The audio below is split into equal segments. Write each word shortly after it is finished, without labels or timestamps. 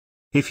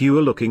If you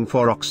are looking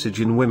for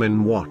Oxygen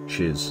women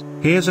watches,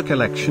 here's a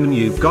collection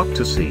you've got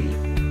to see.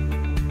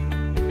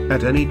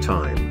 At any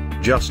time,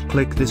 just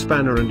click this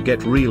banner and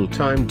get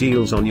real-time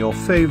deals on your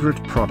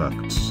favorite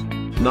products.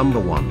 Number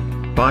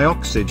 1. By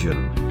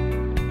Oxygen.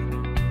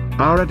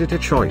 Our editor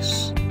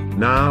choice.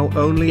 Now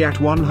only at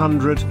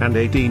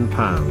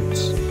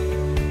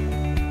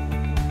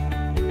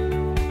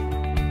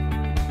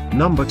 £118.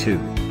 Number 2.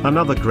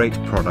 Another great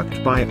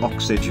product by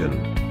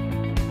Oxygen.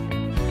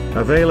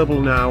 Available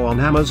now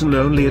on Amazon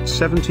only at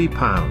 £70.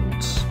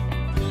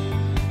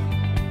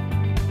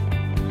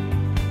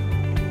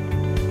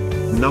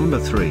 Number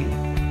 3.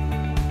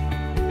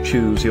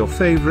 Choose your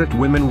favorite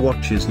women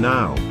watches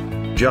now.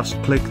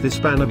 Just click this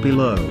banner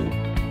below.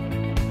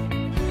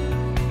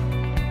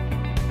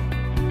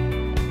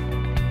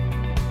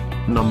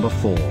 Number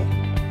 4.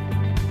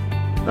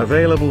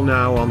 Available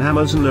now on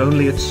Amazon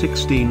only at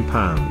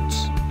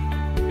 £16.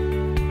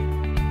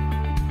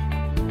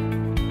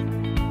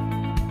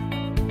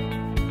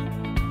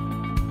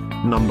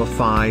 Number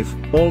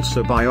 5,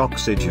 also by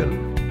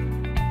Oxygen.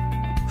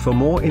 For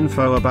more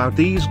info about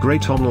these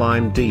great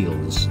online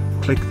deals,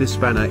 click this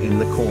banner in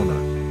the corner.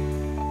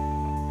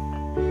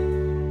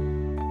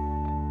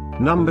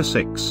 Number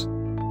 6.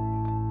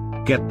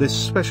 Get this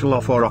special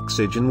offer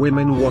Oxygen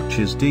Women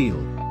Watches deal.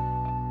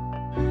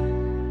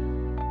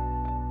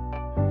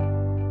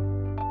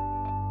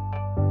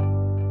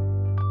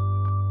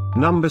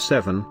 Number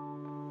 7.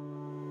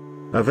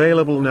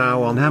 Available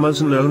now on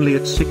Amazon only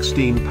at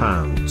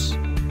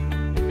 £16.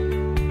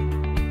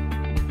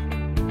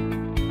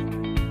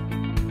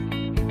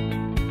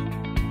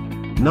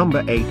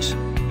 Number 8.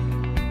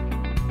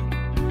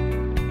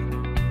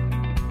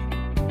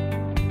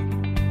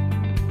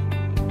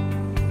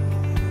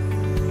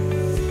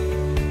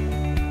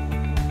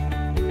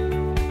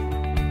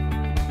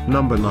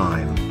 Number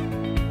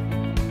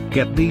 9.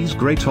 Get these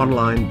great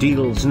online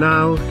deals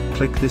now,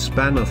 click this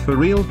banner for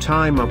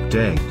real-time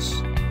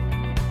updates.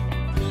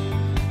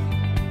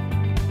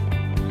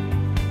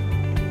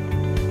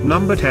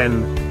 Number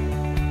 10.